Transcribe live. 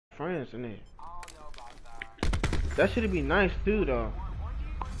friends in it. That should be nice too, though.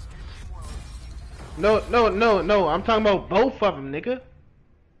 No. I'm talking about both of them, nigga.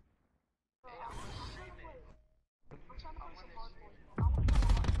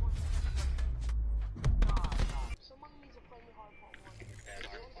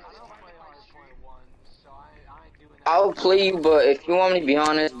 I'll play you, but if you want me to be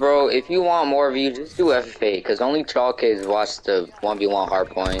honest, bro, if you want more of you, just do FFA, because only Chalk kids watch the 1v1 hard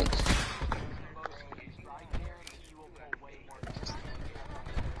points.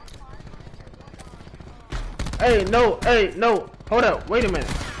 Hey, no, hold up, wait a minute.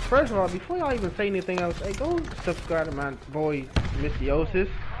 First of all, before y'all even say anything else, hey, go subscribe to my boy, Mystiosis.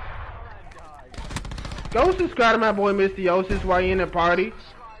 Go subscribe to my boy, Mystiosis, while you in the party.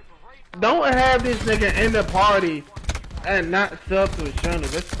 Don't have this nigga in the party and not sub to his channel.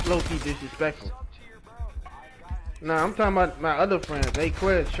 That's low-key disrespectful. Nah, I'm talking about my other friends.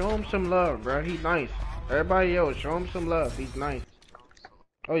 RAGEQUITS, show him some love, bro. He's nice. Everybody else, show him some love. He's nice.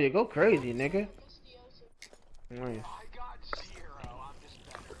 Oh, yeah, go crazy, nigga. Nice.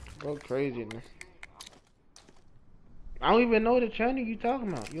 Go crazy, man. I don't even know the channel you talking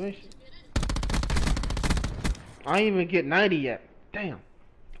about. You ain't. I ain't even get 90 yet. Damn.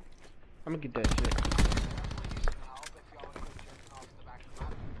 I'm gonna get that shit.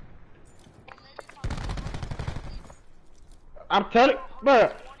 I'm telling,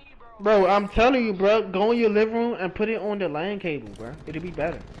 bro, I'm telling you, bro. Go in your living room and put it on the LAN cable, bro. It'll be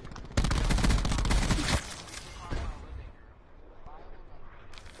better.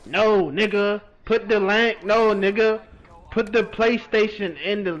 No, nigga. Put the LAN. No, nigga. Put the PlayStation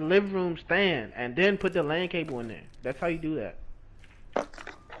in the living room stand, and then put the LAN cable in there. That's how you do that.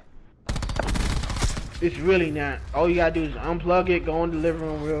 It's really not. All you gotta do is unplug it, go in the living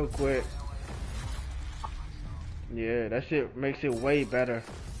room real quick. Yeah, that shit makes it way better.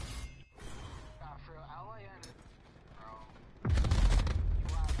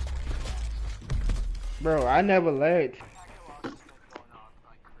 Bro, I never lagged.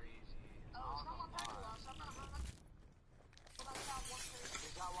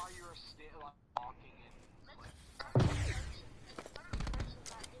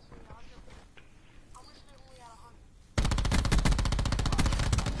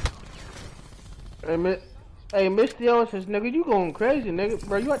 Hey, Mystiosis, nigga, you going crazy, nigga.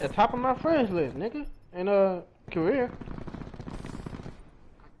 Bro, you at the top of my friends list, nigga. In career.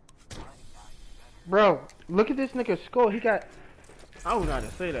 Bro, look at this nigga's score. He got. I don't know how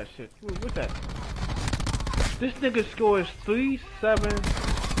to say that shit. What's that? This nigga's score is 3-7.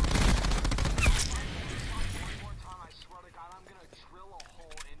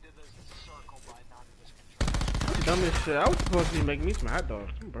 Dumbest shit. I was supposed to be making me some hot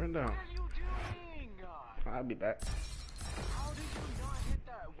dogs. I'm burned down. I'll be back. How did you not hit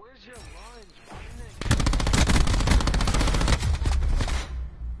that? Where's your lunch,